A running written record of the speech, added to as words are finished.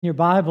Your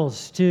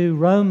Bibles to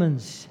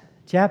Romans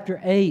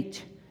chapter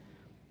 8.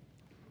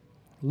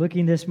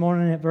 Looking this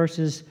morning at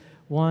verses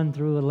 1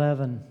 through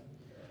 11.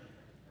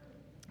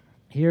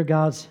 Hear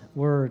God's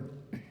word.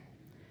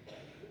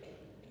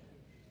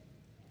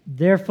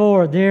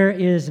 Therefore, there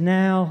is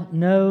now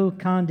no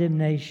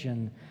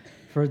condemnation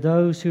for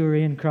those who are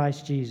in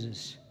Christ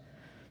Jesus.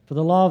 For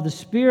the law of the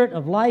Spirit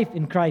of life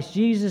in Christ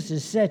Jesus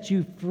has set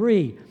you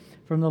free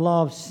from the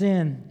law of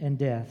sin and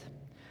death.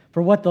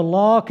 For what the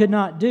law could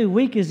not do,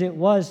 weak as it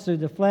was through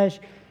the flesh,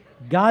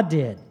 God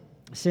did,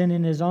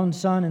 sending His own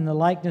Son in the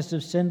likeness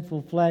of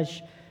sinful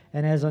flesh,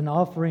 and as an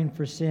offering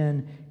for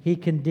sin, He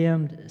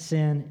condemned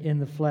sin in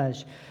the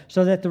flesh,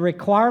 so that the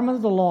requirement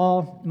of the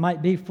law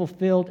might be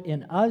fulfilled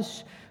in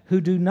us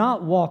who do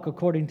not walk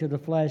according to the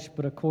flesh,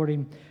 but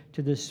according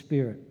to the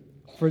Spirit.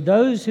 For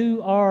those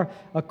who are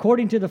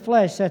according to the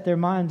flesh set their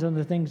minds on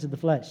the things of the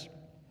flesh,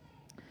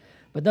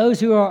 but those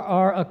who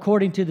are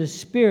according to the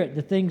Spirit,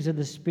 the things of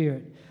the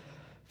Spirit.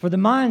 For the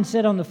mind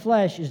set on the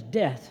flesh is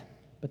death,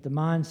 but the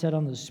mind set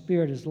on the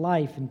Spirit is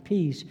life and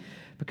peace,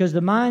 because the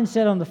mind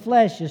set on the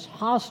flesh is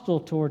hostile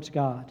towards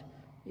God.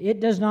 It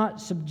does not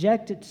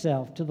subject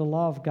itself to the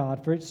law of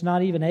God, for it's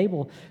not even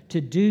able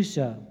to do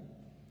so.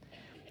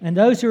 And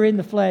those who are in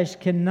the flesh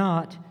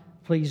cannot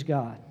please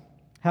God.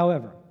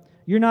 However,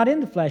 you're not in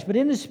the flesh, but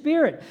in the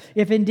Spirit,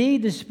 if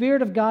indeed the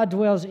Spirit of God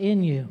dwells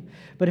in you.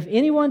 But if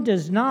anyone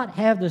does not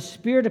have the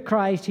Spirit of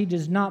Christ, he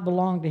does not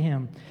belong to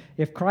Him.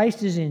 If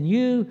Christ is in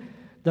you,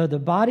 though the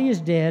body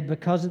is dead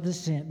because of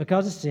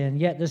sin,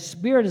 yet the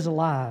Spirit is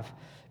alive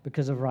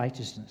because of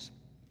righteousness.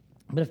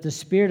 But if the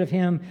Spirit of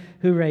Him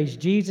who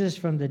raised Jesus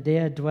from the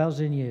dead dwells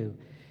in you,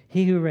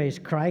 He who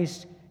raised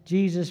Christ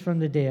Jesus from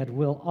the dead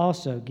will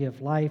also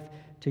give life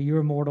to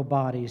your mortal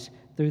bodies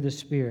through the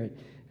Spirit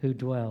who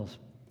dwells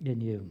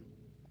in you.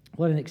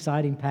 What an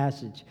exciting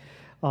passage.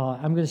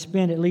 I'm going to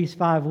spend at least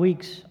 5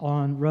 weeks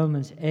on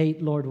Romans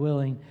 8, Lord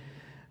willing,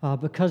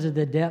 because of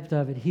the depth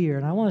of it here.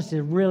 And I want us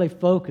to really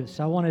focus.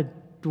 I want to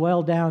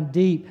dwell down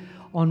deep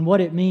on what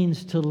it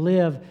means to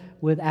live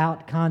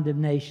without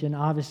condemnation.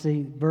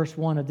 Obviously, verse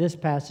 1 of this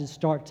passage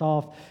starts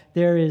off,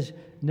 there is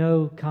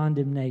no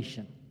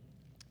condemnation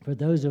for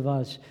those of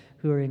us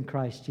who are in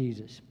Christ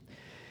Jesus.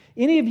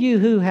 Any of you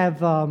who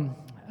have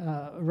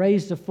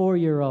raised a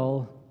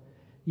 4-year-old,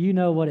 you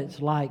know what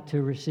it's like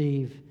to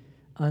receive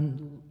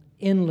an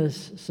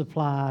endless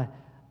supply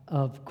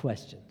of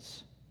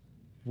questions.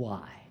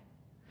 Why?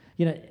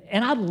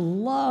 And I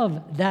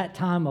love that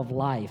time of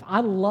life.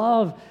 I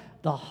love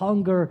the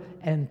hunger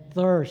and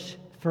thirst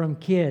from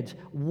kids.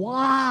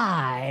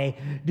 Why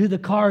do the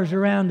cars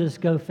around us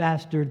go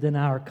faster than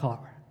our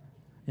car?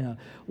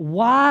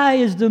 Why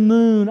is the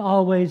moon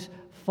always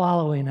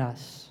following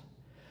us?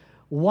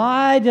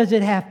 Why does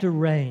it have to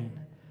rain?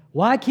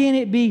 Why can't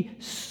it be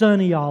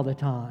sunny all the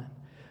time?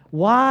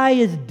 Why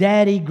is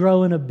Daddy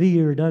growing a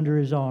beard under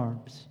his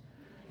arms?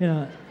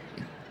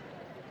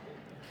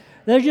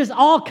 There's just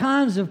all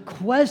kinds of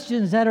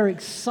questions that are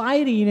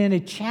exciting, and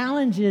it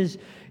challenges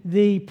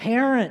the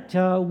parent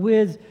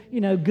with,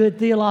 good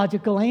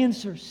theological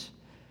answers.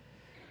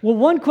 Well,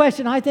 one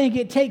question I think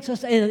it takes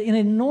us an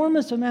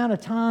enormous amount of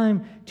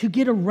time to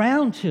get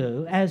around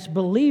to as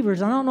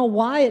believers. I don't know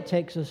why it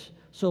takes us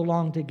so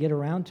long to get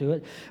around to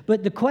it,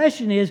 but the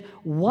question is,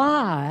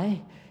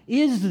 why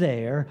is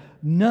there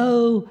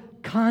no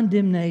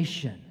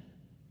condemnation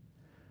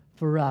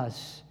for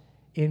us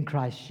in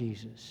Christ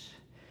Jesus?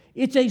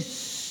 It's a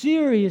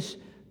serious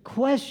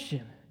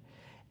question,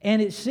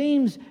 and it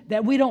seems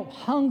that we don't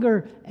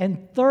hunger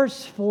and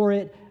thirst for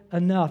it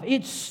enough.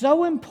 It's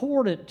so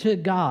important to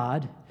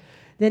God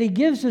that He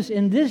gives us,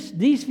 in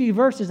these few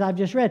verses I've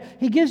just read,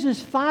 He gives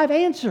us 5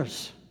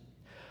 answers.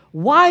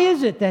 Why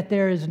is it that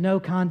there is no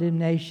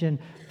condemnation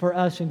for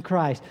us in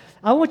Christ?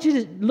 I want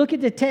you to look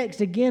at the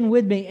text again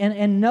with me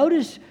and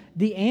notice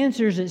the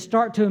answers that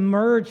start to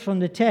emerge from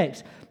the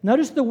text.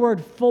 Notice the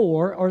word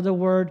for or the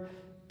word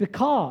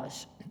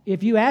because.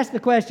 If you ask the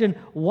question,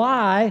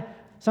 why,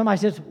 somebody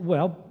says,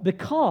 well,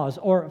 because,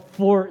 or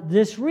for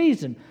this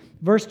reason.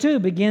 Verse 2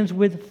 begins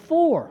with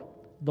for,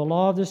 the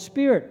law of the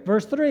Spirit.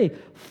 Verse 3,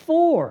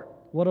 for,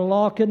 what a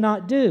law could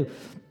not do.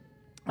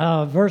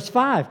 Verse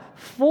 5,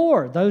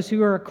 for those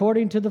who are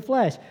according to the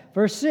flesh.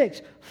 Verse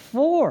 6,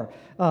 for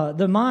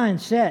the mind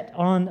set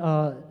on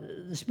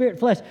the spirit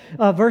flesh.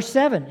 Verse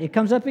 7, it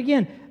comes up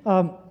again,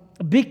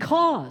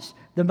 because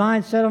the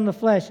mind set on the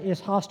flesh is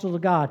hostile to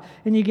God.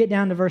 And you get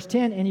down to verse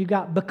 10, and you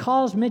got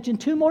because mentioned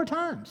 2 more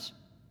times.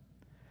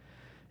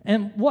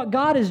 And what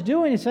God is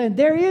doing is saying,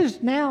 there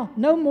is now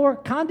no more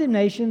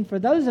condemnation for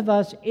those of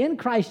us in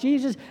Christ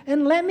Jesus,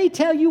 and let me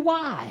tell you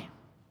why.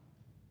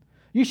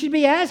 You should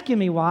be asking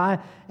me why,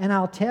 and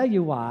I'll tell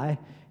you why.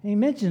 And He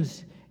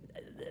mentions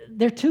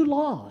there are 2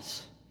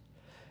 laws.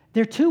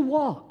 There are 2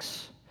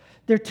 walks.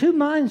 There are 2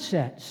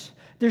 mindsets.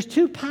 There's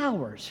 2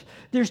 powers.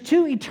 There's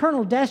 2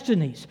 eternal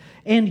destinies.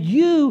 And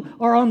you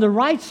are on the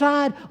right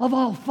side of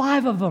all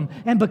 5 of them.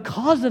 And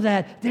because of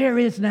that, there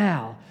is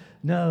now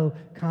no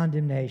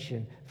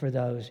condemnation for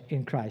those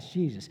in Christ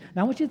Jesus.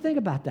 Now, I want you to think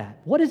about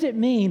that. What does it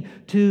mean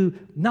to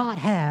not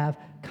have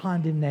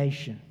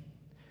condemnation?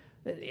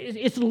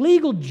 It's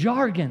legal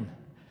jargon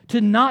to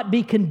not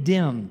be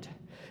condemned.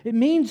 It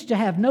means to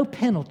have no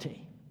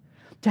penalty,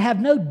 to have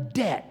no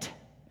debt,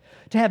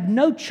 to have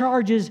no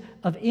charges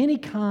of any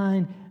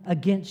kind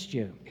against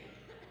you.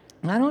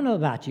 And I don't know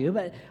about you,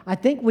 but I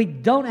think we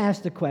don't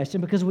ask the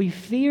question because we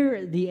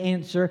fear the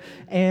answer,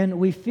 and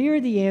we fear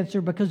the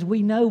answer because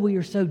we know we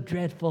are so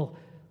dreadful.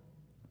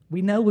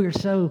 We know we are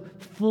so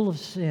full of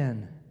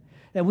sin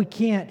that we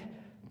can't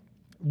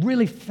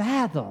really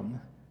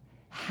fathom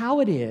how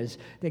it is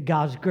that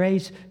God's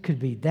grace could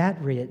be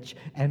that rich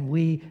and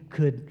we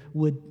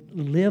would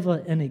live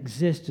an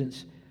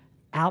existence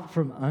out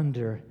from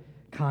under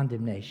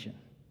condemnation.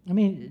 I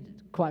mean,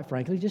 quite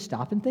frankly, just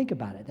stop and think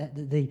about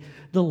it,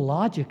 the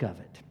logic of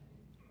it.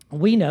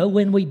 We know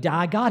when we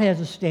die, God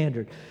has a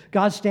standard.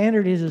 God's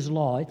standard is His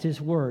law. It's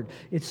His word.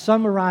 It's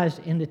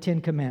summarized in the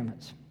Ten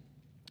Commandments.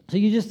 So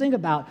you just think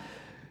about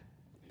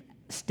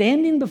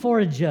standing before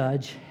a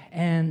judge,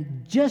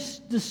 and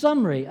just the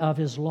summary of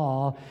His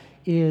law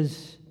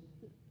is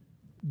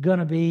going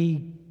to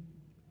be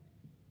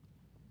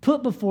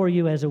put before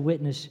you as a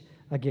witness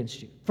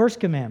against you. First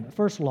commandment,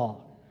 first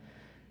law,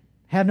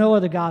 have no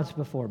other gods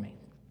before me.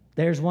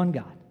 There's one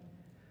God.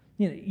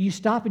 You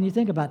stop and you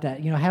think about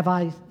that. Have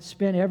I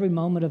spent every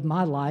moment of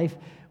my life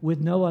with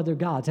no other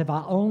gods? Have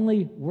I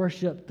only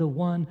worshiped the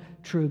one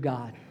true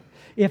God?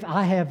 If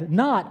I have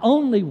not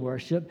only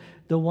worshiped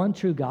the one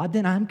true God,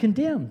 then I'm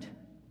condemned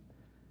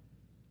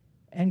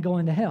and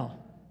going to hell.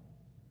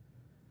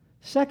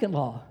 Second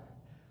law,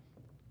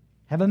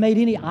 have I made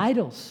any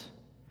idols?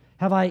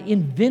 Have I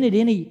invented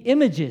any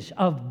images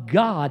of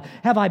God?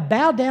 Have I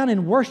bowed down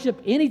and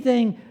worshiped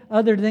anything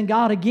other than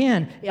God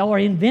again, or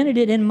invented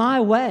it in my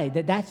way,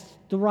 that's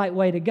the right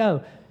way to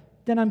go?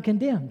 Then I'm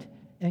condemned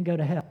and go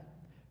to hell.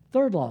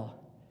 Third law,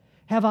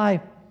 have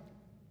I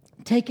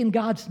taken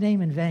God's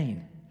name in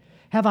vain?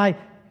 Have I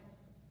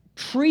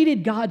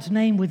treated God's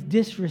name with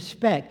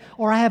disrespect?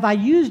 Or have I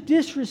used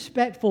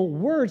disrespectful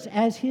words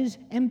as His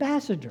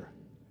ambassador?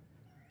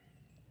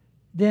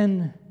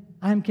 Then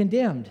I'm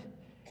condemned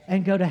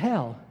and go to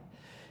hell.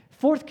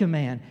 Fourth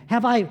command,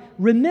 have I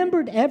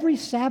remembered every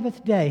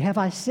Sabbath day? Have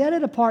I set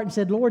it apart and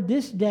said, Lord,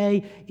 this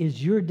day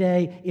is your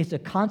day. It's a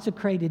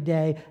consecrated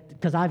day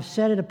because I've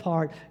set it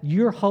apart.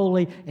 You're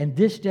holy, and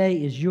this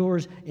day is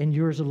yours and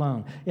yours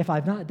alone. If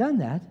I've not done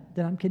that,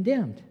 then I'm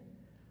condemned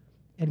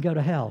and go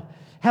to hell.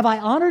 Have I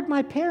honored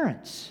my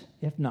parents?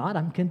 If not,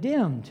 I'm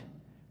condemned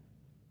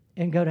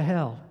and go to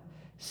hell.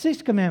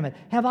 Sixth commandment,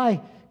 have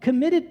I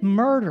committed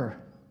murder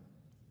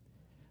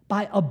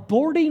by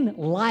aborting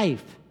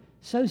life?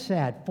 So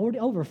sad.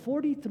 Over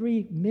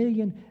 43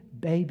 million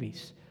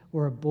babies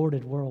were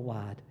aborted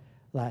worldwide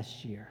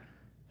last year.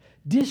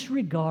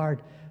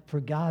 Disregard for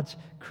God's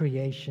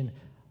creation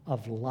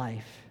of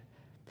life.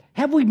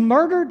 Have we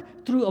murdered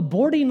through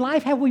aborting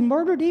life? Have we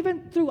murdered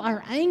even through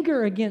our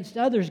anger against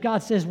others?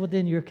 God says, well,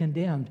 then you're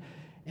condemned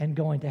and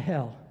going to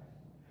hell.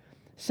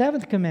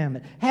 Seventh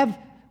commandment, have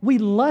we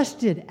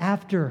lusted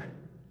after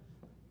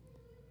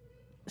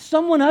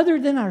someone other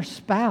than our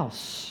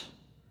spouse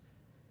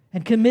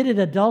and committed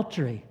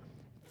adultery,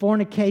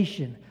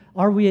 fornication?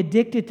 Are we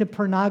addicted to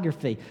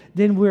pornography?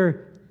 Then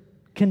we're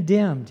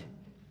condemned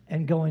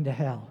and going to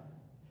hell.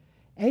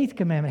 Eighth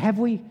commandment, have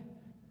we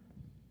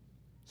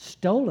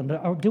stolen,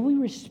 or do we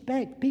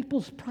respect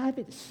people's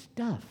private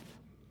stuff?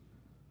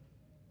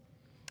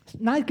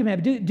 Ninth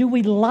commandment, do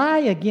we lie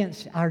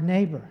against our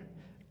neighbor?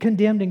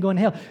 Condemned and going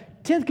to hell.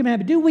 10th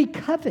commandment, do we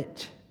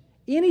covet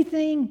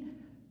anything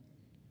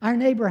our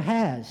neighbor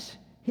has?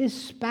 His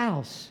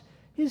spouse,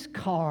 his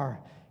car,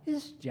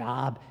 his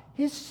job,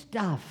 his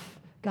stuff.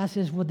 God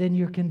says, well, then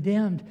you're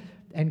condemned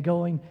and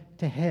going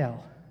to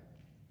hell.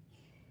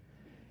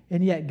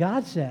 And yet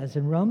God says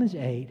in Romans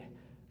 8,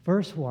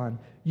 verse 1,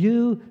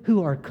 you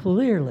who are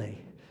clearly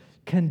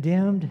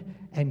condemned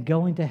and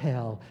going to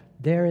hell,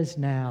 there is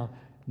now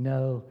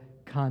no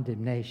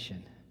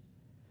condemnation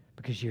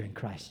because you're in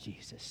Christ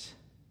Jesus.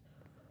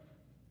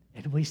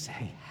 And we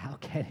say, how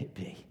can it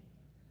be?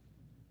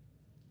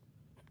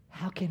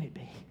 How can it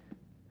be?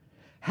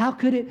 How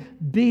could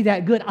it be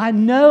that good? I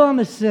know I'm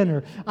a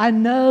sinner. I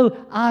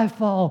know I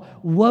fall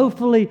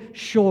woefully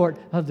short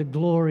of the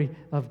glory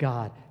of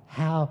God.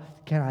 How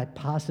can I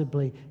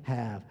possibly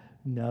have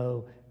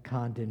no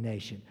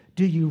condemnation?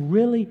 Do you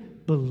really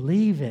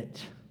believe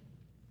it?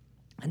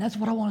 And that's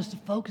what I want us to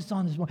focus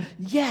on this morning.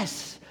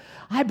 Yes,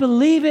 I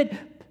believe it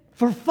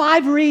for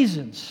 5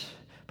 reasons.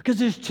 Because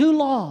there's 2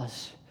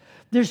 laws.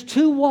 There's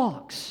 2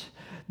 walks.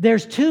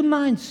 There's 2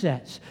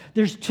 mindsets.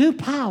 There's 2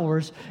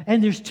 powers.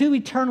 And there's 2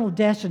 eternal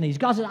destinies.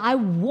 God said, I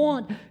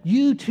want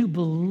you to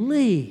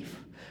believe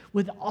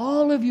with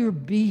all of your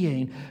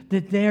being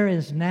that there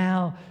is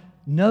now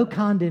no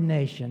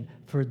condemnation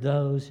for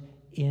those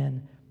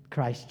in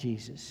Christ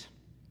Jesus.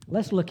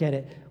 Let's look at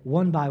it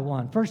one by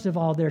one. First of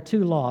all, there are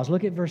 2 laws.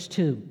 Look at verse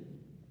 2.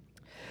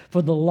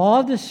 For the law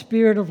of the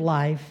Spirit of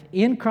life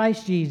in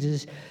Christ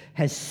Jesus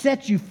has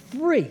set you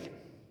free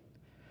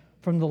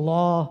from the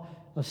law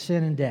of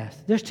sin and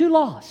death. There's two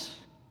laws.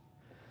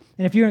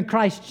 And if you're in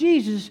Christ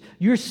Jesus,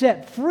 you're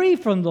set free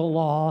from the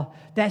law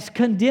that's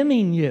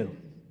condemning you.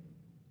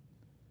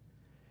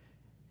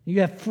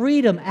 You have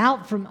freedom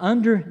out from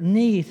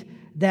underneath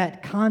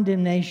that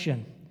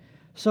condemnation.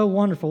 So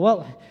wonderful.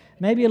 Well,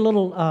 maybe a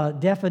little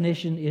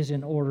definition is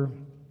in order.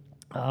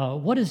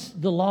 What is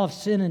the law of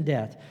sin and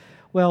death?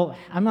 Well,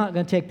 I'm not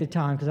going to take the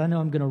time because I know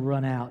I'm going to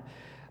run out.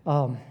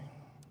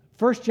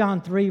 1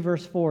 John 3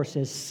 verse 4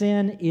 says,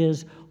 sin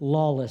is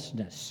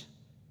lawlessness.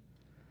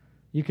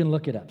 You can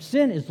look it up.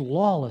 Sin is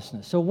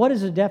lawlessness. So what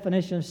is the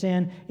definition of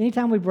sin?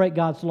 Anytime we break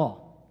God's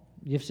law,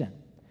 you've sinned.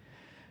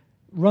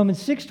 Romans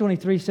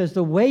 6:23 says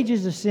the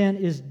wages of sin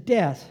is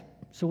death.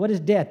 So what is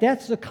death?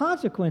 That's the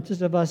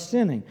consequences of us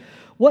sinning.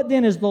 What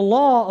then is the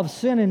law of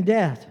sin and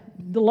death?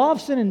 The law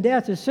of sin and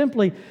death is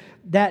simply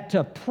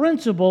that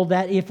principle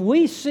that if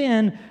we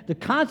sin, the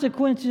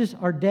consequences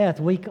are death.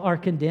 We are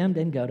condemned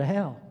and go to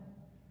hell.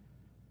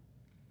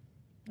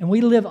 And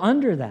we live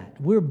under that.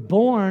 We're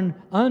born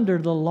under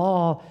the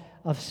law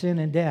of sin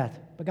and death.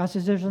 But God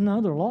says there's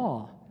another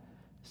law.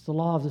 It's the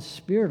law of the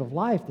Spirit of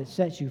life that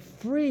sets you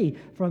free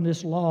from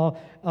this law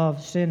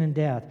of sin and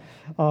death.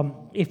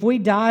 If we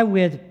die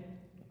with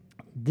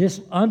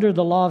this under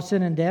the law of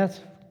sin and death,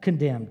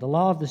 condemned. The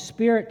law of the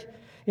Spirit,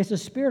 it's the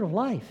Spirit of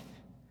life.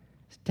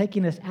 It's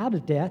taking us out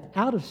of death,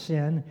 out of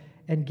sin,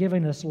 and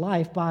giving us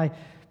life by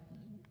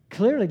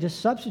clearly just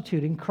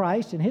substituting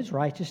Christ and His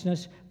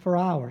righteousness for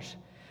ours.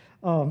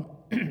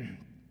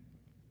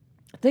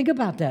 Think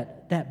about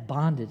that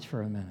bondage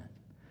for a minute.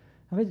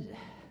 I mean,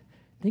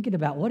 thinking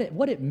about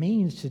what it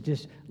means to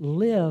just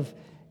live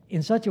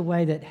in such a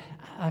way that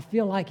I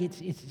feel like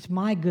it's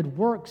my good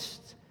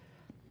works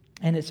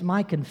and it's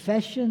my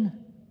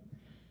confession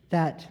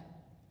that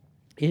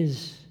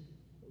is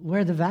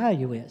where the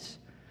value is.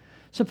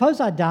 Suppose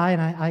I die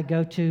and I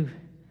go to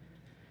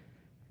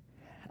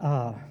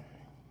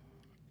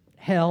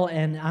hell,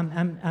 and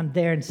I'm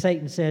there, and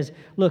Satan says,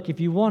 look, if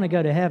you want to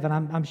go to heaven,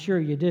 I'm sure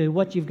you do.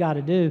 What you've got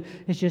to do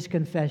is just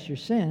confess your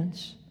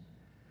sins.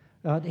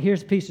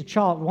 Here's a piece of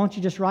chalk. Why don't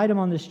you just write them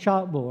on this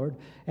chalkboard,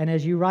 and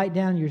as you write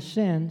down your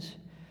sins,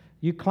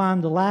 you climb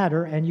the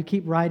ladder and you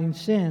keep writing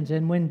sins,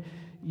 and when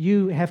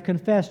you have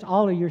confessed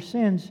all of your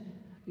sins,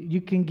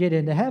 you can get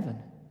into heaven.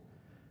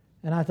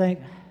 And I think,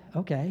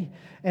 okay.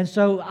 And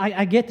so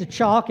I get the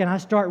chalk and I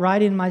start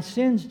writing my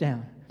sins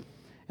down.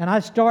 And I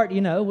start,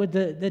 with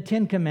the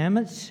Ten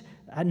Commandments.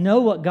 I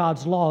know what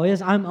God's law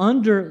is. I'm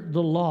under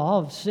the law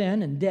of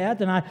sin and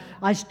death, and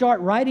I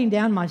start writing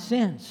down my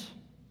sins.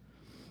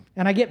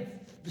 And I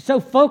get so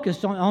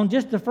focused on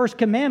just the first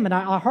commandment,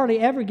 I hardly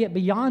ever get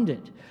beyond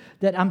it,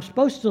 that I'm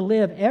supposed to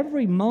live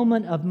every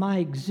moment of my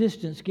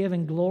existence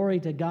giving glory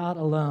to God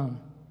alone.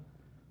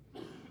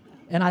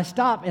 And I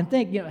stop and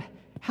think,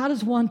 how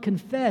does one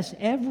confess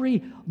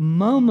every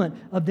moment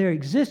of their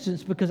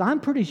existence? Because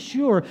I'm pretty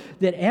sure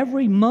that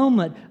every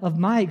moment of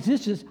my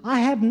existence,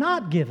 I have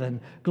not given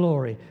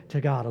glory to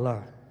God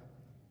alone.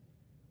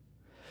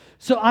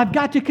 So I've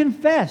got to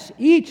confess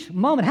each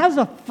moment. How does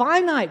a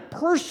finite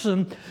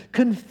person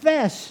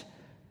confess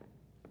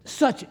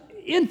such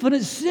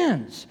infinite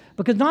sins?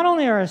 Because not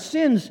only are our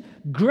sins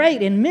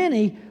great and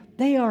many,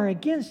 they are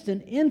against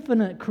an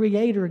infinite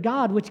Creator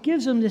God, which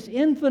gives them this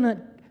infinite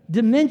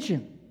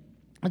dimension.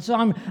 And so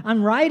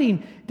I'm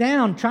writing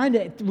down, trying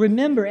to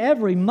remember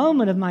every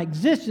moment of my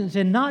existence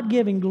and not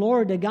giving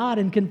glory to God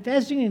and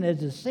confessing it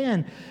as a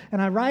sin.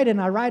 And I write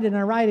and I write and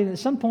I write, and at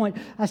some point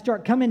I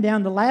start coming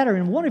down the ladder,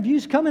 and one of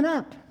you's coming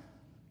up.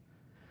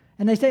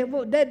 And they say,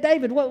 well,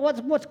 David,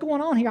 what's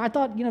going on here? I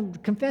thought,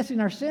 confessing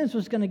our sins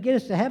was going to get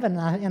us to heaven.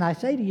 And I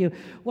say to you,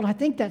 well, I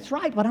think that's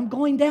right, but I'm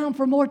going down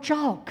for more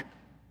chalk.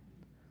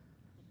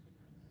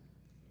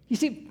 You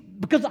see,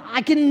 because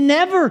I can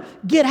never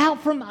get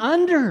out from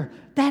under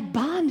that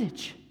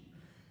bondage.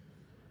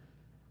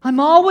 I'm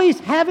always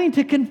having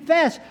to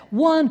confess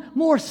one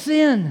more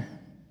sin.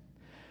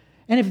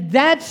 And if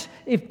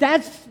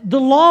that's the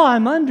law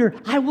I'm under,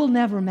 I will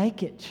never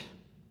make it.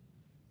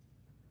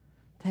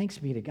 Thanks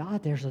be to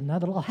God, there's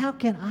another law. How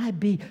can I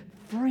be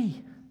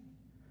free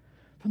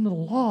from the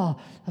law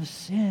of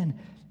sin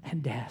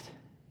and death?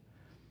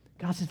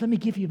 God says, let me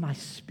give you my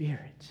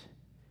Spirit.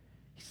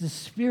 He's the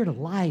Spirit of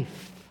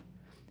life.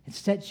 It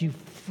sets you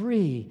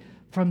free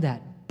from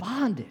that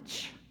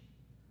bondage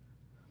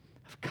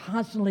of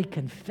constantly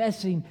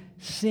confessing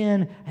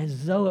sin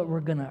as though it were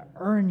going to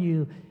earn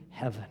you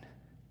heaven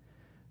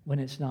when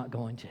it's not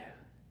going to.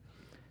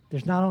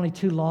 There's not only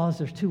two laws,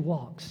 there's two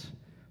walks.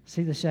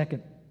 See the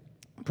second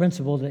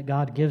principle that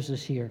God gives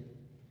us here.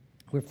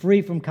 We're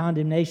free from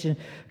condemnation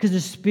because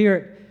the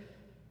Spirit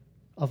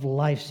of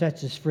life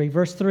sets us free.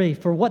 Verse 3,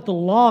 for what the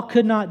law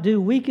could not do,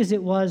 weak as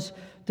it was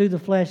through the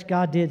flesh,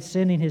 God did,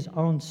 sending His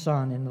own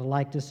Son in the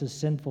likeness of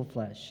sinful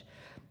flesh,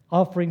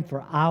 offering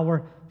for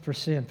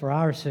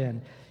our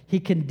sin. He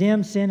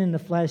condemned sin in the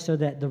flesh so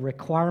that the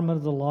requirement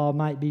of the law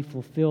might be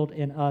fulfilled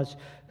in us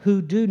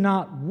who do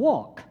not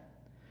walk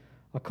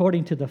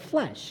according to the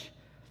flesh,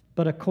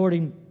 but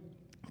according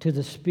to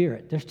the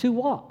Spirit. There's two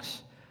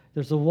walks.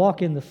 There's a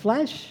walk in the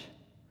flesh,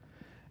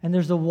 and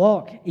there's a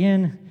walk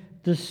in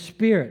the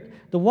Spirit.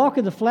 The walk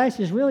of the flesh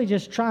is really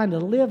just trying to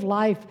live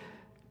life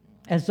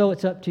as though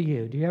it's up to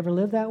you. Do you ever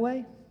live that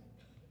way?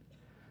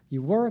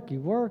 You work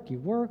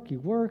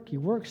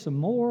some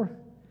more.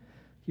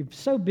 You're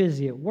so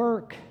busy at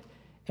work,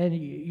 and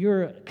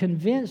you're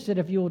convinced that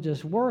if you'll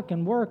just work,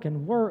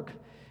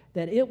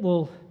 that it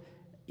will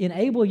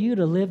enable you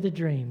to live the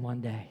dream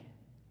one day.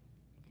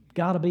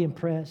 God will be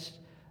impressed.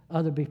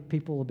 Other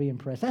people will be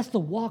impressed. That's the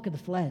walk of the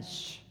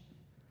flesh.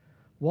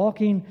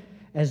 Walking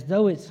as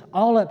though it's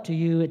all up to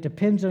you, it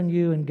depends on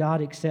you, and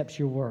God accepts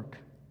your work.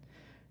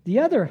 The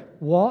other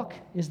walk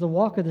is the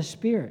walk of the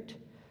Spirit,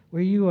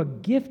 where you are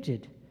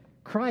gifted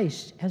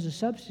Christ as a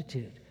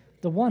substitute,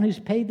 the one who's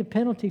paid the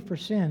penalty for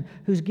sin,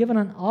 who's given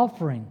an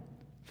offering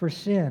for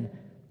sin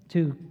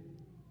to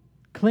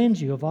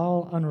cleanse you of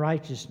all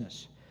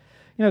unrighteousness.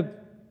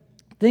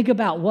 Think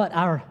about what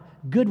our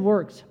good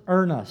works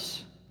earn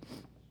us.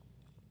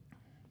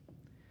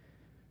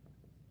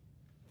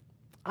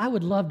 I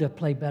would love to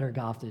play better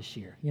golf this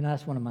year.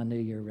 That's one of my New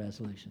Year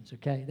resolutions,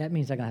 okay? That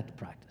means I'm going to have to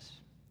practice.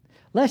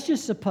 Let's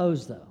just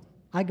suppose, though,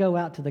 I go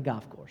out to the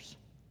golf course.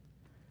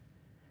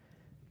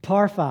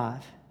 Par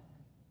 5.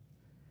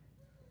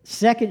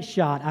 Second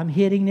shot, I'm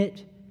hitting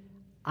it.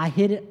 I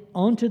hit it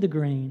onto the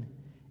green,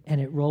 and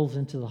it rolls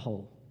into the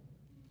hole.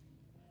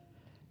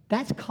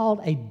 That's called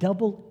a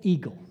double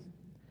eagle,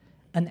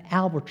 an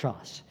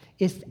albatross.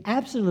 It's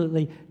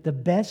absolutely the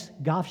best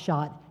golf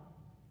shot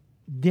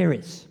there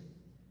is.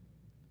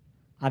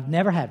 I've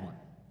never had one.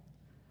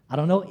 I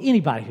don't know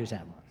anybody who's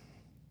had one.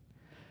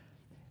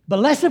 But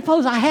let's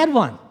suppose I had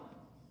one.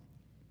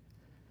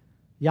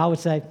 Y'all would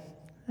say,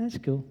 that's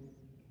cool.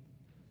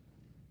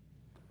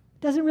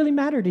 Doesn't really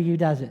matter to you,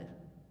 does it?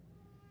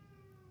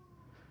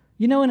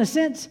 In a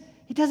sense,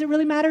 it doesn't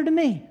really matter to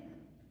me.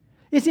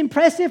 It's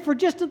impressive for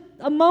just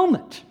a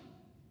moment.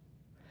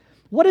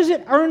 What does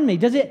it earn me?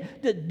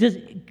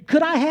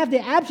 Could I have the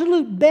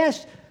absolute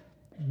best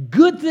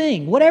good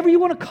thing, whatever you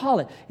want to call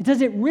it?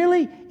 Does it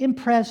really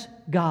impress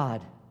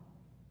God?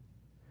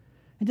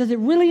 And does it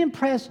really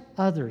impress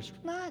others?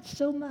 Not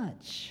so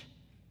much.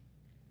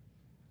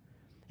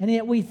 And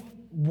yet we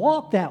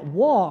walk that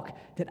walk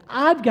that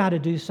I've got to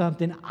do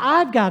something,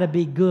 I've got to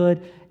be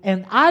good,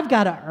 and I've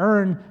got to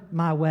earn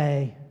my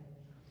way.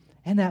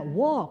 And that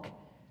walk,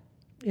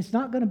 it's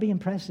not going to be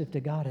impressive to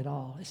God at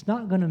all. It's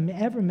not going to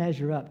ever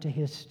measure up to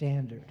His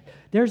standard.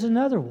 There's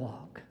another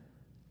walk,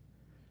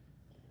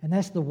 and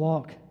that's the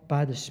walk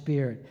by the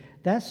Spirit.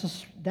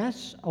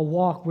 That's a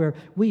walk where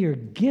we are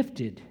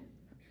gifted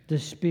the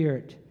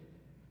Spirit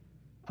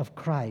of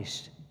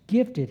Christ,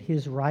 gifted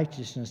His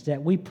righteousness,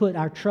 that we put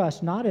our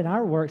trust not in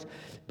our works,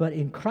 but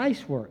in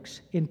Christ's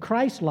works, in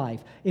Christ's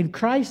life, in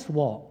Christ's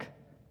walk,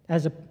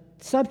 as a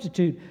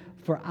substitute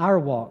for our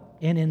walk.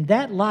 And in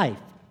that life,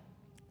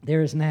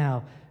 there is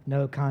now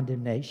no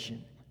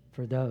condemnation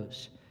for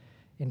those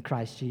in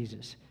Christ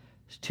Jesus.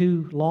 There's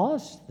two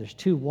laws, there's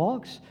two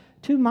walks,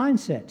 two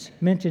mindsets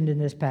mentioned in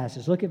this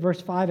passage. Look at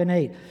verse 5 and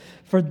 8.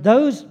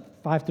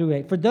 5 through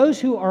 8. For those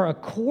who are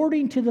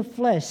according to the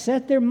flesh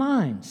set their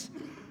minds,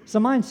 it's a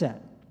mindset,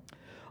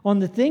 on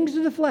the things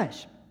of the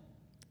flesh,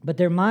 but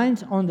their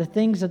minds on the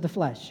things of the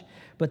flesh.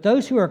 But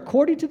those who are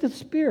according to the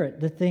Spirit,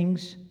 the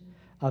things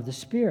of the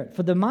Spirit.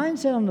 For the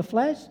mindset on the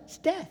flesh is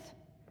death,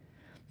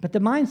 but the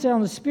mindset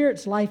on the Spirit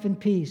is life and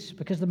peace,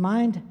 because the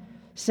mind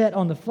set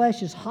on the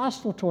flesh is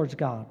hostile towards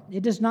God.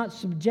 It does not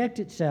subject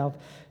itself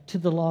to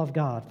the law of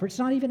God, for it's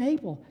not even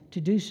able to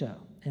do so.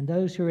 And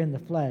those who are in the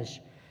flesh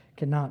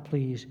cannot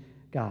please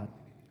God.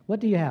 What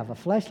do you have, a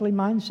fleshly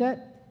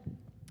mindset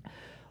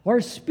or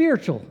a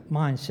spiritual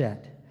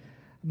mindset?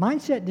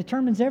 Mindset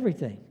determines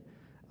everything.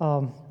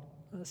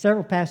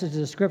 Several passages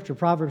of Scripture,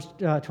 Proverbs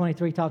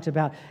 23 talks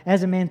about,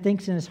 as a man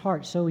thinks in his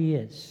heart, so he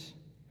is.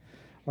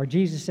 Or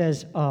Jesus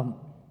says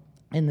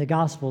in the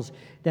Gospels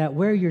that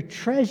where your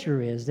treasure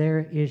is,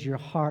 there is your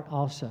heart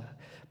also.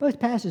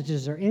 Both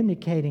passages are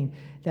indicating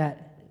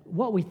that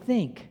what we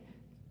think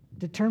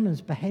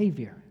determines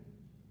behavior.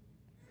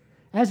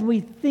 As we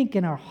think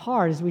in our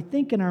heart, as we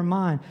think in our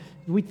mind,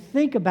 we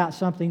think about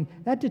something,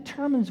 that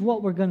determines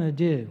what we're going to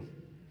do.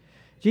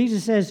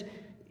 Jesus says,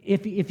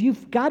 if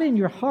you've got in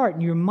your heart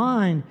and your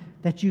mind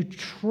that you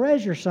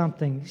treasure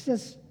something, He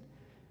says,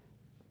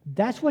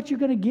 that's what you're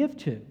going to give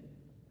to.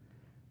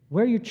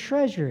 Where your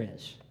treasure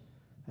is,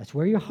 that's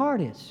where your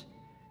heart is.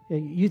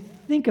 You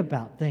think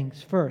about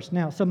things first.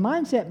 Now, so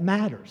mindset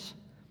matters.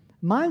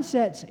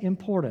 Mindset's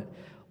important.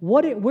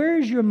 Where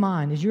is your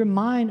mind? Is your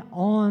mind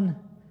on,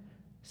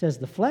 says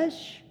the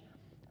flesh,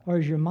 or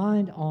is your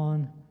mind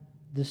on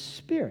the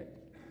Spirit?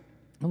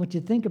 I want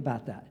you to think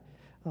about that.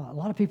 A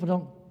lot of people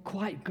don't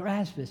quite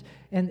grasp this.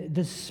 And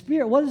the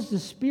Spirit, what is the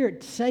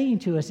Spirit saying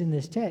to us in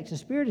this text? The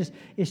Spirit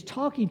is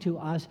talking to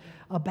us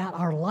about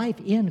our life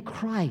in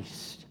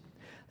Christ.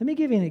 Let me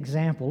give you an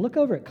example. Look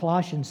over at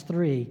Colossians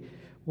 3,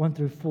 1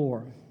 through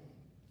 4.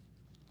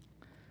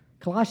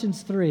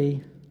 Colossians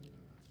 3,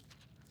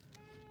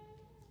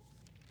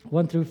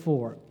 1 through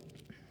 4.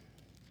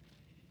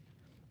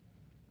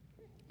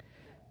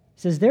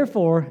 says,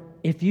 therefore,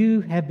 if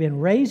you have been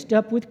raised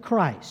up with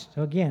Christ,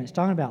 so again, it's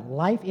talking about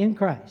life in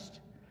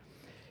Christ,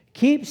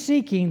 keep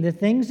seeking the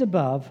things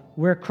above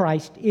where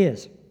Christ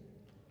is,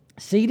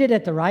 seated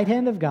at the right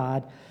hand of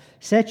God.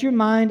 Set your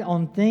mind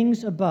on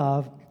things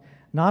above,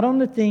 not on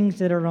the things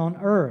that are on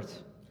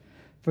earth.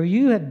 For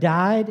you have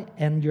died,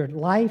 and your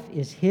life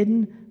is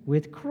hidden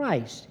with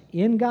Christ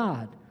in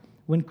God.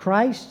 When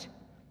Christ,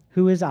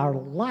 who is our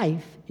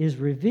life, is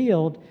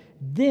revealed,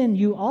 then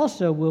you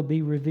also will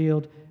be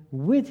revealed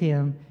with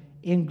Him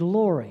in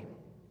glory.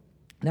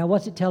 Now,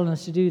 what's it telling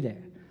us to do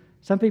there?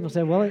 Some people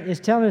say, well, it's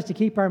telling us to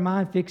keep our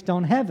mind fixed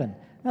on heaven.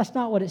 That's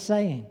not what it's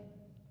saying.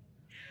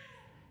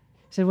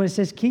 So when it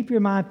says keep your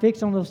mind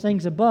fixed on those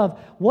things above,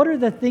 what are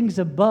the things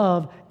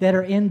above that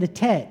are in the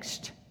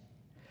text?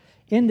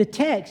 In the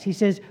text, he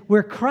says,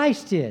 where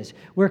Christ is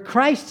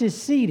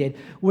seated,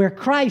 where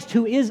Christ,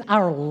 who is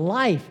our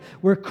life,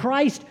 where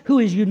Christ, who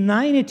is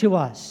united to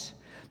us.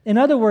 In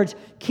other words,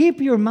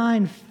 keep your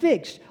mind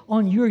fixed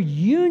on your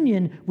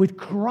union with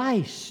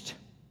Christ.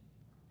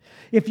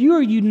 If you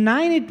are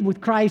united with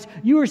Christ,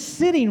 you are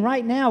sitting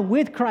right now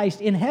with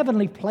Christ in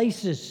heavenly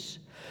places.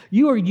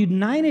 You are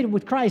united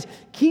with Christ.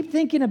 Keep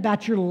thinking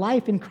about your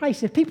life in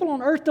Christ. If people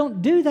on earth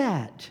don't do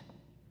that,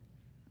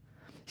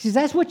 he says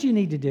that's what you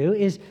need to do,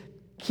 is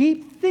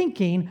keep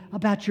thinking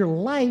about your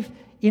life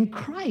in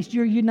Christ.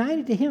 You're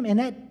united to Him, and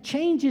that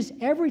changes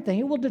everything.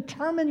 It will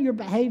determine your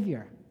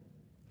behavior.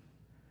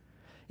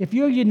 If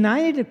you're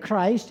united to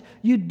Christ,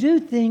 you do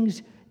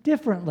things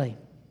differently.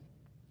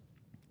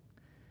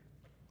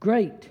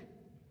 Great.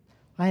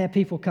 I have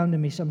people come to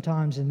me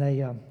sometimes and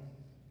they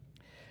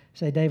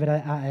say, David,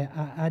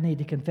 I need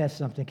to confess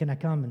something. Can I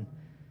come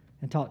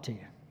and talk to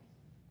you?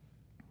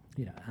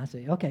 You know, I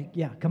say, okay,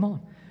 yeah, come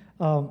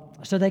on.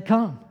 So they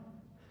come.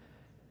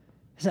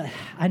 I said,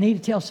 I need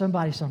to tell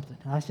somebody something.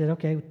 I said,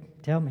 okay,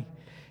 tell me.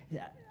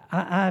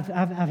 I've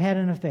had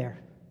an affair.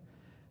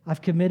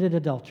 I've committed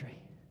adultery.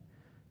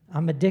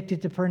 I'm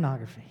addicted to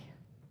pornography.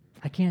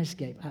 I can't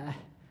escape.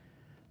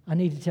 I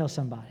need to tell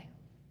somebody.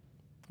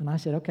 And I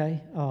said,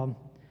 okay,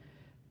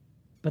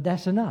 but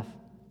that's enough.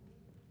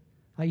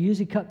 I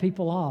usually cut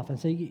people off and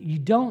say, you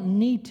don't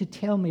need to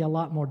tell me a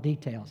lot more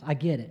details. I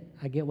get it.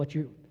 I get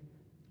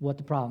what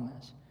the problem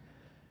is.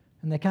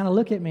 And they kind of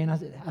look at me, and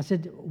I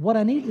said, what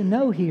I need to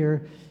know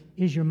here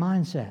is your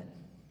mindset.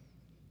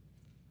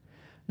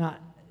 Now,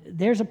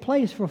 there's a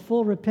place for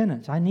full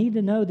repentance. I need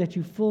to know that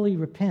you fully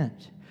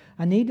repent.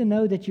 I need to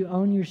know that you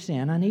own your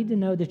sin. I need to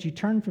know that you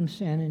turn from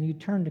sin and you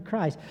turn to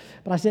Christ.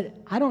 But I said,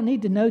 I don't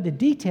need to know the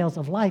details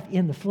of life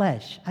in the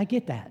flesh. I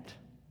get that.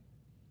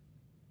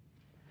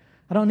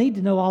 I don't need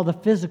to know all the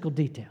physical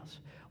details.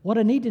 What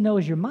I need to know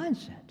is your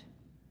mindset.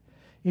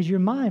 Is your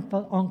mind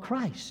on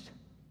Christ?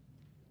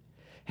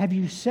 Have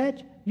you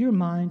set your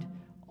mind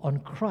on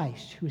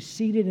Christ, who is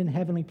seated in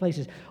heavenly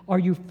places? Are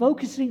you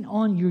focusing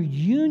on your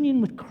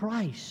union with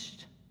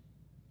Christ?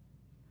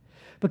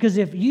 Because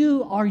if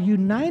you are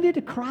united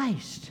to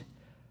Christ,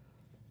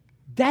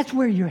 that's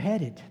where you're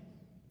headed.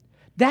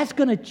 That's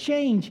going to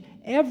change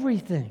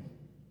everything.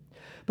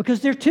 Because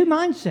there are two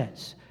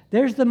mindsets.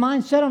 There's the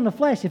mindset on the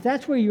flesh. If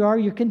that's where you are,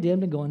 you're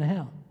condemned and going to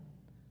hell.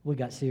 We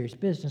got serious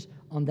business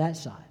on that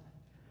side.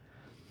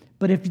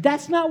 But if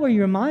that's not where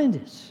your mind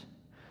is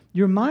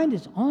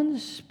on the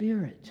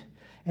Spirit,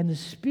 and the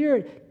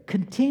Spirit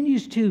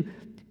continues to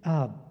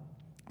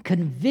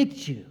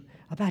convict you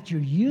about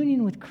your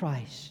union with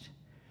Christ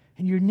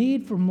and your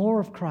need for more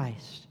of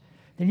Christ,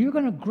 then you're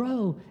going to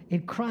grow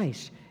in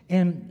Christ,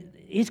 and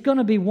it's going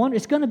to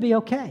be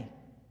okay.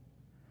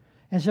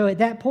 And so at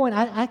that point,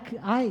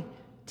 I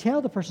tell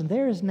the person,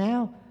 there is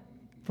now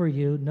for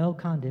you no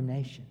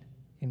condemnation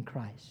in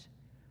Christ.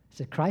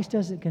 So Christ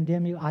doesn't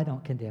condemn you, I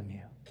don't condemn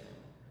you.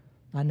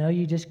 I know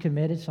you just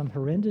committed some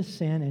horrendous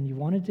sin and you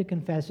wanted to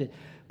confess it,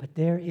 but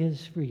there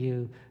is for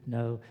you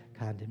no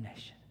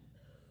condemnation.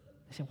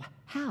 I said, well,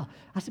 how?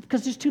 I said,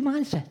 because there's two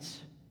mindsets.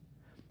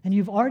 And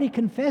you've already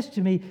confessed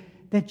to me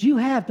that you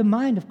have the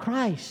mind of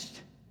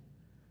Christ.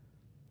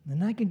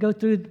 And I can go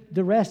through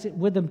the rest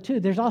with them too.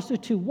 There's also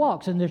two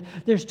walks, and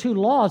there's two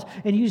laws,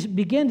 and you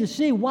begin to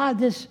see why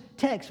this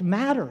text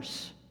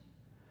matters.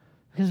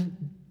 Because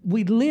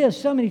we live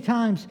so many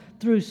times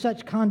through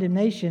such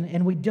condemnation,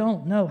 and we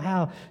don't know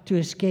how to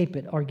escape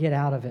it or get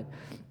out of it.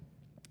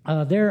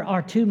 There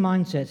are two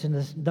mindsets, and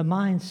the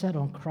mindset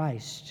on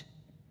Christ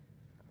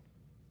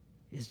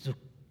is the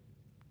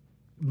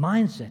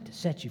mindset to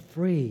set you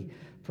free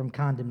from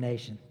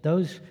condemnation.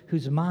 Those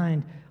whose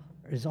mind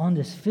is on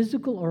this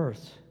physical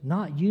earth,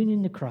 not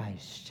union to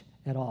Christ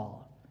at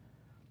all,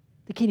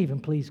 they can't even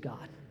please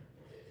God.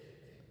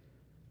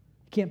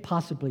 They can't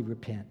possibly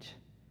repent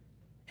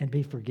and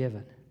be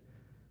forgiven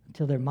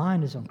until their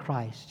mind is on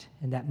Christ,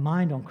 and that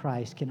mind on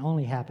Christ can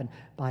only happen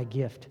by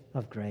gift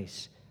of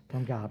grace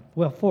from God.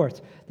 Well,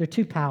 fourth, there are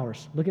two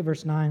powers. Look at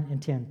verse 9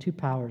 and 10, two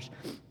powers.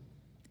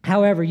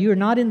 However, you are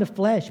not in the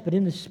flesh, but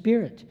in the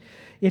Spirit,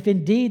 if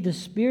indeed the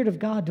Spirit of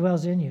God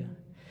dwells in you.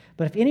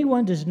 But if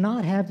anyone does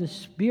not have the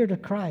Spirit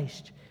of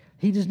Christ,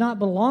 he does not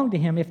belong to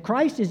him. If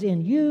Christ is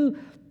in you,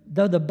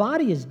 Though the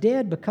body is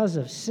dead because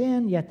of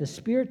sin, yet the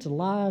Spirit's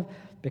alive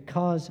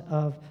because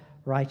of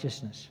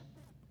righteousness.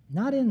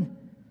 Not in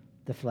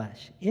the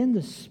flesh, in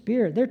the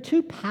Spirit. There are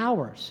two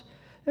powers.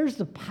 There's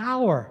the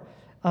power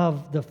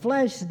of the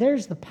flesh,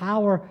 there's the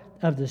power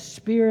of the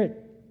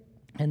Spirit,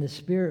 and the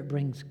Spirit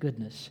brings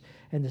goodness,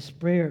 and the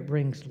Spirit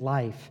brings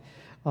life.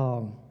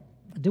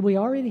 Do we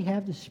already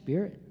have the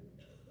Spirit?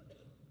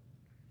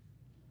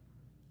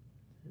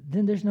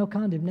 Then there's no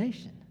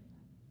condemnation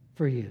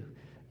for you.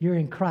 You're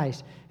in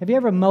Christ. Have you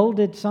ever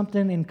molded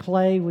something in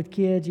clay with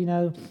kids? You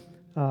know,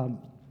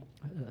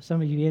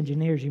 some of you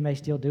engineers, you may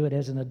still do it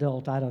as an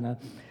adult. I don't know.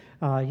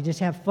 You just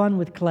have fun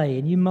with clay,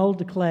 and you mold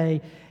the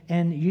clay,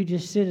 and you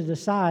just sit it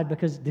aside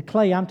because the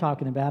clay I'm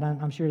talking about,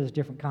 I'm sure there's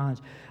different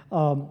kinds,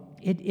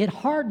 it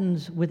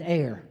hardens with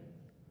air.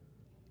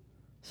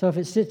 So if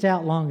it sits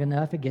out long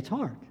enough, it gets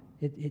hard.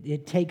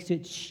 It takes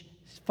its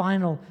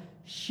final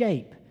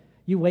shape.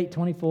 You wait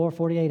 24,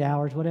 48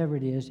 hours, whatever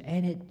it is,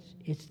 and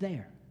it's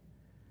there.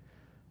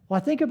 Well,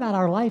 I think about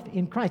our life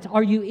in Christ.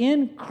 Are you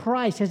in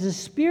Christ? Has the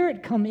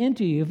Spirit come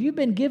into you? If you've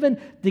been given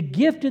the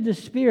gift of the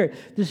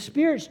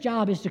Spirit's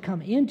job is to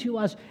come into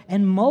us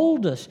and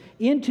mold us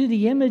into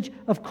the image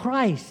of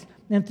Christ.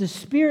 And if the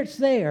Spirit's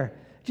there,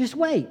 just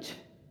wait.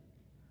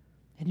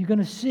 And you're going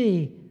to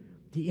see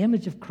the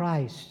image of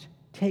Christ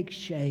take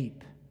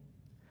shape.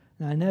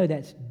 Now, I know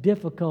that's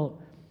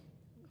difficult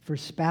for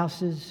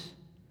spouses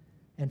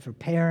and for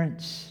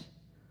parents,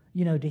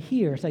 to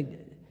hear. It's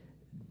like,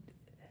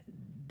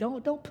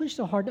 don't push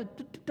so hard.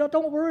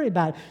 Don't worry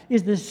about it.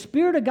 Is the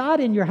Spirit of God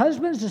in your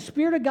husband? Is the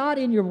Spirit of God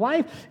in your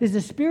wife? Is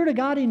the Spirit of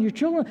God in your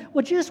children?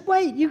 Well, just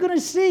wait. You're going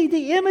to see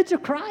the image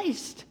of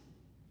Christ.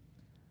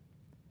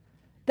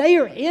 They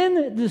are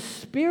in the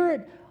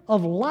Spirit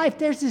of life.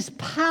 There's this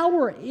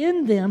power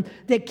in them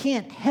that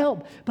can't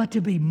help but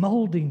to be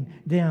molding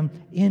them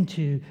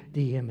into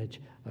the image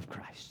of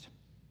Christ.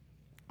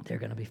 They're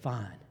going to be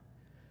fine.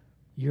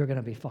 You're going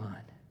to be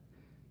fine.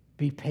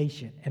 Be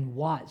patient and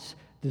watch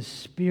the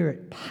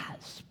Spirit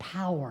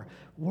power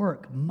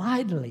work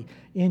mightily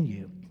in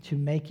you to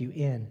make you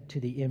into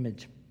the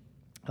image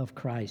of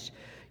Christ.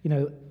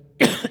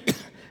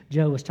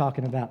 Joe was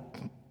talking about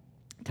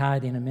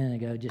tithing a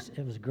minute ago.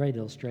 It was a great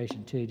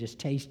illustration too, just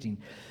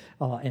tasting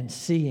and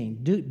seeing.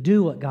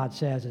 Do what God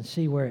says and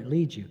see where it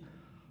leads you.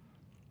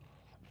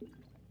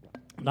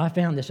 And I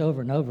found this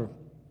over and over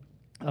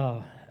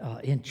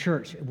in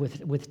church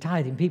with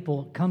tithing.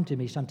 People come to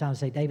me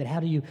sometimes and say, David, how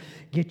do you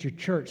get your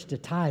church to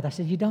tithe? I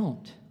said, you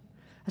don't.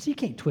 I said, you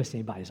can't twist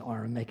anybody's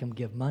arm and make them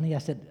give money. I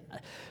said,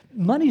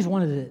 money is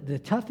one of the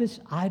toughest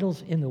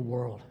idols in the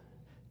world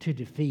to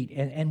defeat,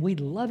 and we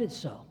love it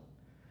so.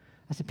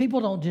 I said,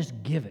 people don't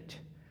just give it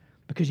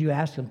because you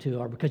ask them to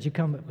or because you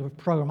come to a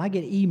program. I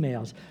get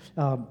emails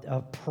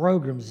of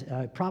programs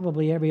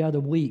probably every other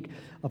week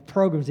of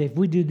programs. If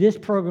we do this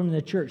program in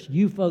the church,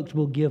 you folks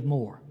will give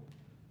more.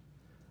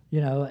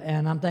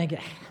 And I'm thinking,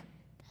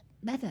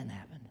 that doesn't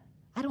happen.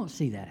 I don't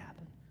see that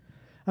happen.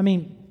 I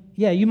mean,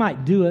 yeah, you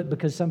might do it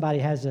because somebody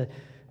has a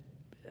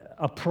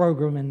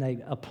program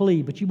and a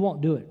plea, but you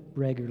won't do it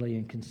regularly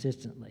and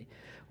consistently.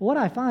 What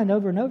I find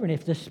over and over, and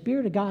if the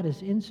Spirit of God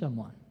is in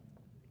someone,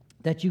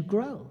 that you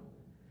grow.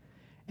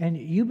 And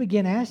you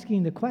begin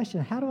asking the question,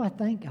 how do I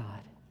thank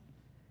God?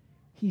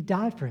 He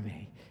died for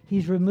me.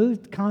 He's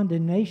removed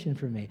condemnation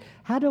for me.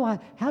 How do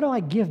I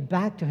give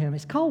back to Him?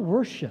 It's called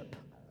worship.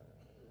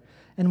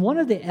 And one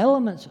of the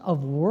elements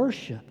of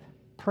worship,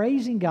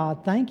 praising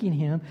God, thanking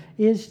Him,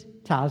 is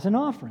tithes and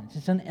offerings.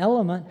 It's an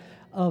element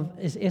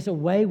it's a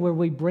way where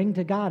we bring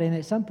to God. And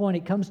at some point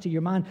it comes to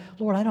your mind,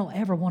 Lord, I don't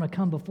ever want to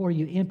come before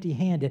you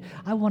empty-handed.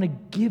 I want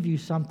to give you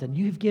something.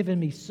 You've given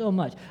me so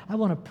much. I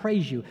want to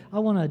praise you. I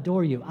want to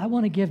adore you. I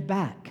want to give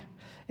back.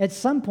 At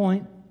some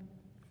point,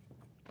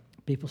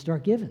 people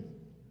start giving.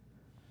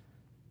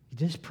 You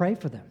just pray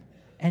for them.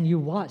 And you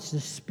watch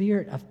the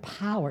spirit of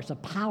power. It's a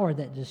power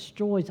that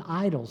destroys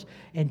idols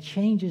and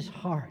changes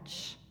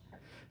hearts.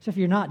 So if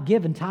you're not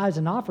giving tithes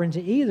and offerings,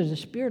 either the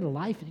spirit of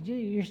life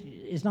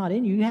is not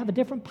in you. You have a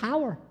different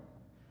power.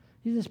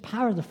 You have this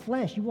power of the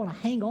flesh. You want to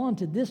hang on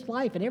to this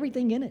life and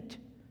everything in it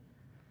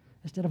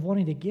instead of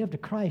wanting to give to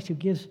Christ who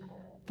gives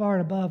far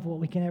and above what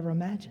we can ever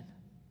imagine.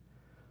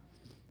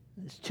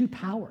 It's two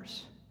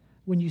powers.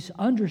 When you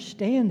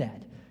understand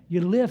that, you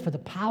live for the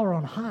power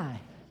on high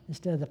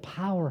instead of the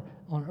power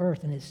on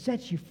earth, and it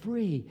sets you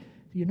free.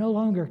 You're no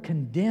longer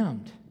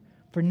condemned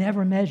for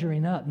never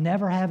measuring up,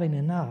 never having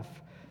enough.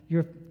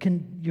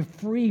 You're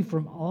free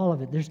from all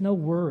of it. There's no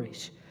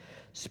worries.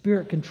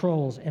 Spirit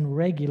controls and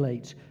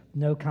regulates,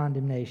 no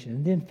condemnation.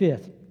 And then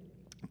fifth,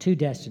 two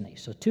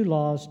destinies. So two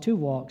laws, two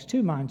walks,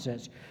 two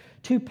mindsets,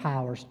 two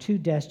powers, two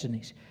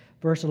destinies.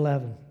 Verse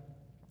 11,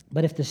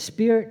 but if the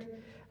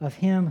Spirit of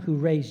Him who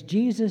raised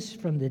Jesus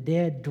from the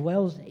dead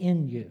dwells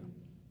in you,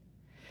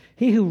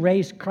 He who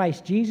raised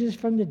Christ Jesus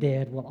from the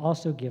dead will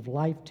also give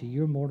life to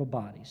your mortal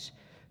bodies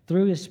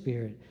through His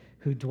Spirit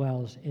who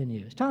dwells in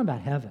you. It's talking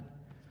about heaven.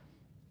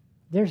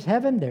 There's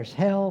heaven, there's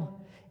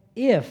hell.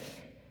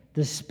 If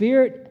the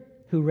Spirit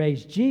who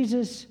raised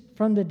Jesus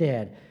from the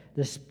dead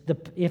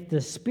If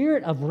the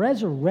spirit of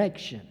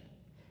resurrection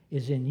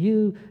is in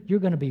you, you're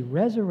going to be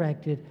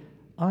resurrected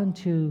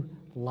unto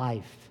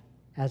life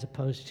as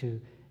opposed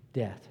to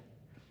death.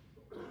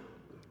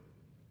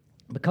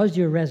 Because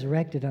you're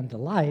resurrected unto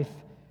life,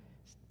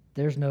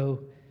 there's no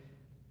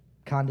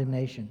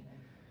condemnation.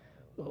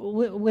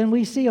 When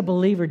we see a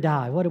believer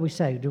die, what do we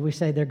say? Do we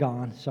say they're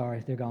gone?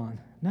 Sorry, they're gone.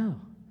 No.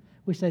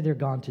 We say they're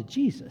gone to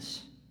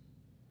Jesus.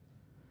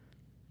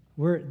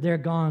 They're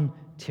gone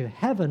to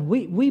heaven.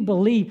 We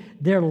believe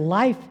their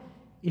life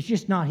is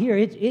just not here.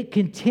 It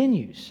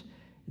continues.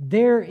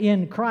 They're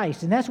in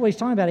Christ. And that's what he's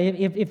talking about.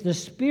 If the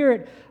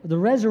spirit of the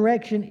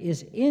resurrection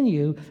is in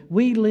you,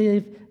 we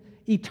live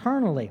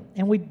eternally.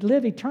 And we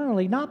live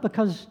eternally not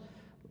because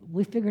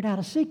we figured out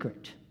a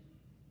secret.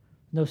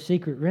 No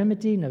secret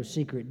remedy, no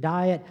secret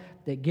diet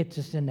that gets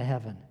us into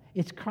heaven.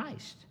 It's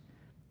Christ.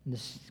 And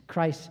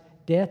Christ's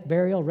death,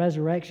 burial,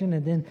 resurrection,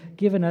 and then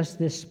giving us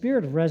this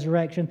spirit of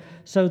resurrection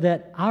so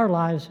that our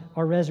lives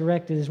are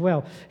resurrected as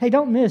well. Hey,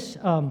 don't miss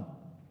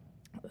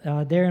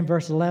there in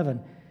verse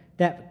 11,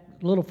 that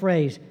little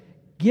phrase,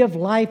 give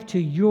life to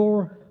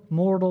your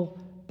mortal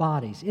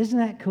bodies. Isn't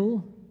that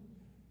cool?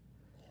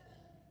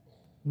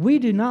 We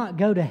do not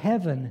go to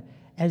heaven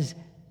as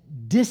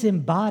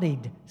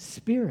disembodied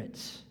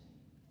spirits.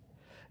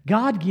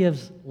 God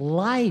gives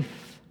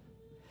life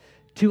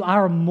to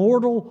our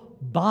mortal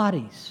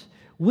bodies.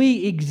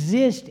 We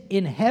exist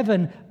in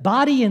heaven,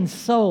 body and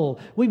soul.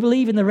 We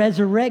believe in the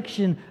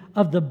resurrection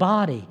of the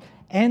body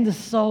and the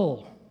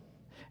soul.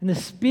 And the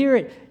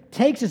Spirit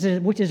takes us,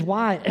 which is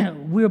why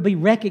we'll be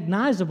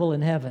recognizable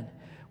in heaven.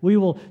 We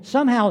will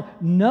somehow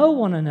know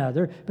one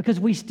another because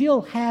we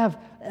still have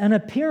an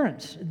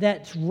appearance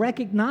that's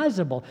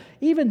recognizable,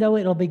 even though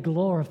it'll be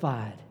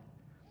glorified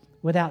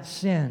without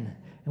sin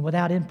and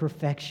without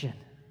imperfection.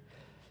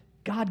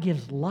 God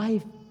gives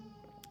life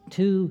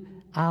to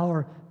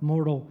our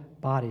mortal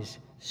bodies.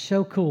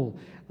 So cool.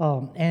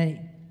 And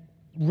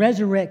He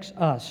resurrects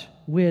us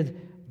with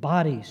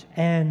bodies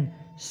and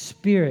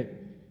spirit.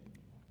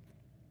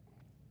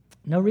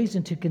 No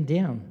reason to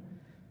condemn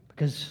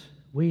because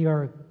we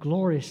are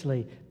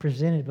gloriously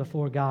presented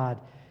before God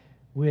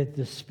with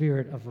the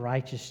spirit of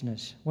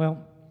righteousness.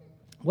 Well,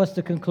 what's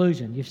the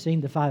conclusion? You've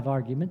seen the 5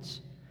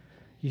 arguments.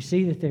 You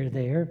see that they're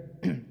there.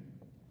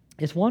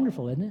 It's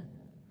wonderful, isn't it?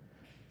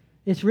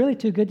 It's really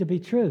too good to be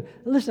true.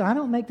 Listen, I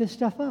don't make this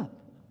stuff up.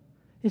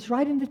 It's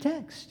right in the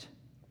text.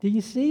 Do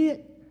you see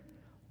it?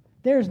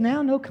 There is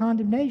now no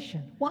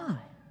condemnation. Why?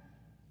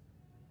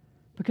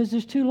 Because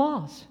there's 2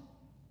 laws.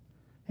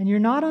 And you're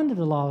not under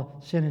the law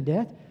of sin and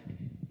death.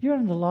 You're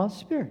under the law of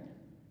spirit.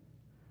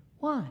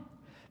 Why?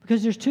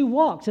 Because there's 2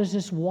 walks. There's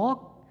this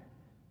walk,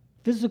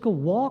 physical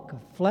walk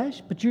of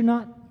flesh, but you're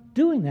not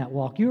doing that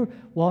walk. You're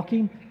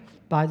walking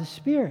by the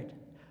Spirit.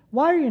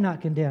 Why are you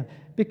not condemned?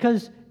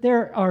 Because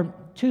there are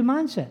 2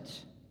 mindsets.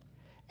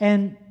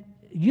 And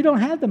you don't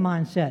have the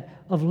mindset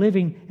of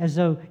living as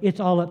though it's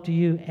all up to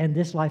you and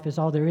this life is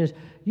all there is.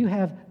 You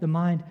have the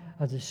mind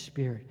of the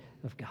Spirit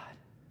of God.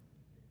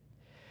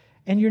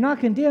 And you're not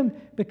condemned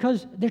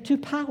because there are 2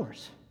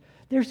 powers.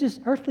 There's this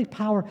earthly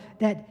power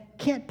that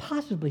can't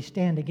possibly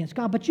stand against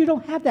God, but you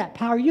don't have that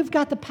power. You've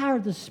got the power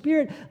of the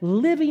Spirit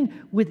living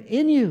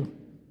within you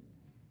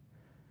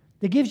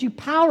that gives you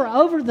power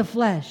over the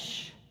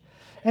flesh.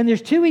 And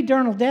there's 2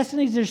 eternal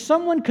destinies. There's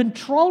someone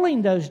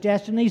controlling those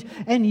destinies,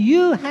 and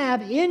you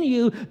have in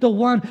you the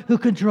one who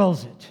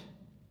controls it.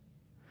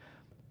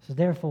 So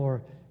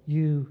therefore,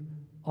 you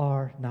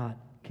are not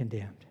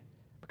condemned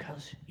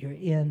because you're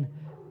in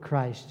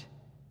Christ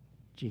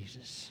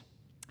Jesus.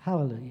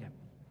 Hallelujah.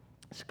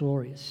 It's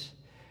glorious.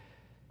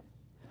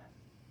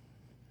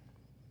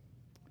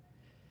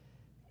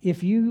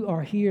 If you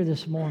are here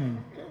this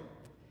morning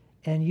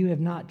and you have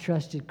not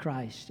trusted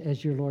Christ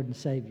as your Lord and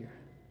Savior,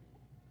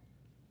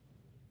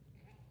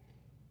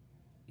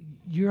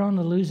 you're on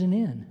the losing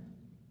end.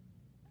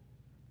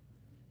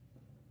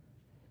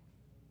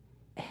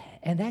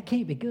 And that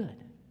can't be good.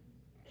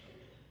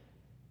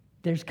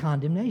 There's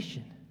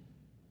condemnation.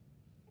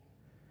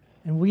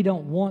 And we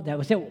don't want that.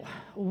 We say,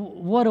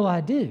 what do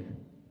I do?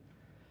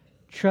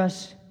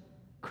 Trust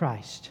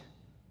Christ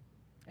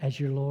as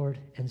your Lord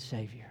and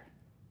Savior.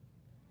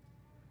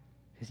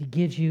 Because He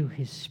gives you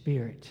His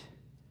Spirit,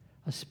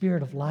 a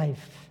spirit of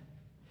life.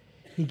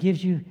 He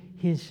gives you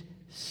His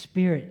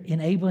Spirit,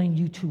 enabling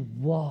you to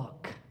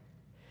walk.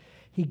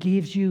 He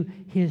gives you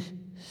His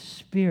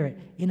Spirit,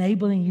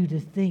 enabling you to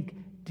think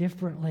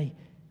differently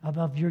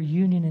about your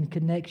union and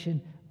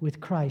connection with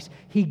Christ.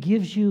 He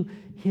gives you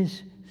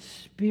His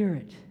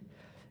Spirit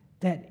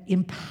that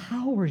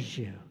empowers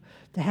you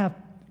to have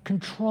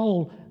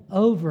control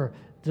over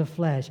the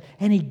flesh.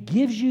 And He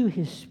gives you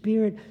His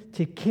Spirit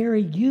to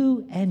carry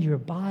you and your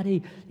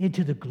body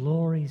into the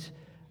glories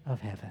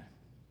of heaven.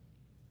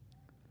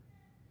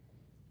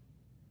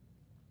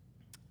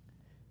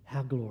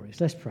 How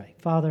glorious. Let's pray.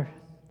 Father,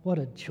 what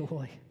a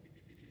joy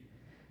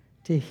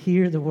to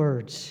hear the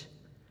words,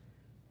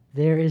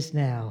 there is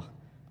now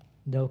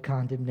no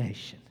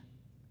condemnation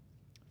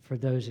for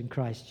those in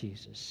Christ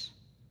Jesus.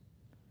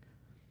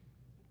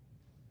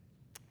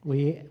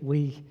 We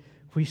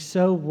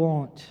so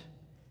want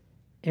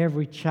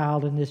every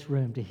child in this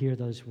room to hear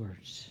those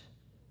words.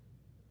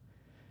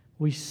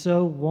 We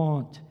so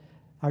want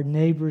our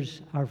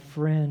neighbors, our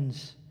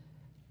friends,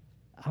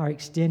 our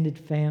extended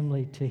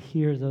family to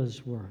hear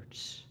those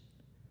words.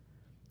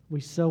 We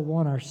so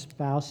want our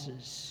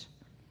spouses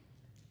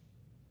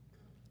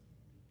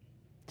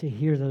to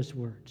hear those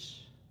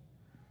words.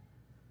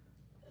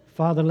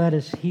 Father, let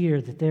us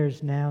hear that there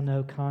is now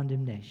no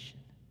condemnation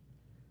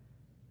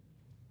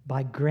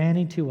by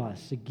granting to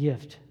us the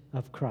gift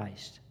of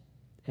Christ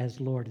as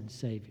Lord and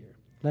Savior.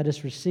 Let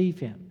us receive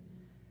Him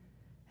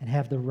and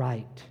have the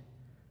right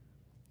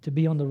to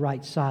be on the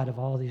right side of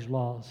all these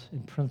laws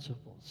and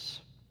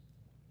principles.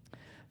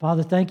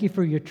 Father, thank you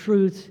for your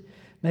truth.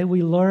 May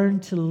we learn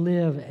to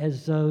live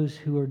as those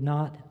who are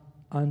not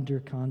under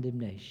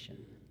condemnation.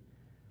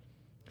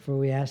 For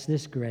we ask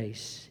this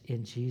grace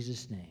in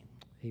Jesus' name.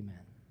 Amen.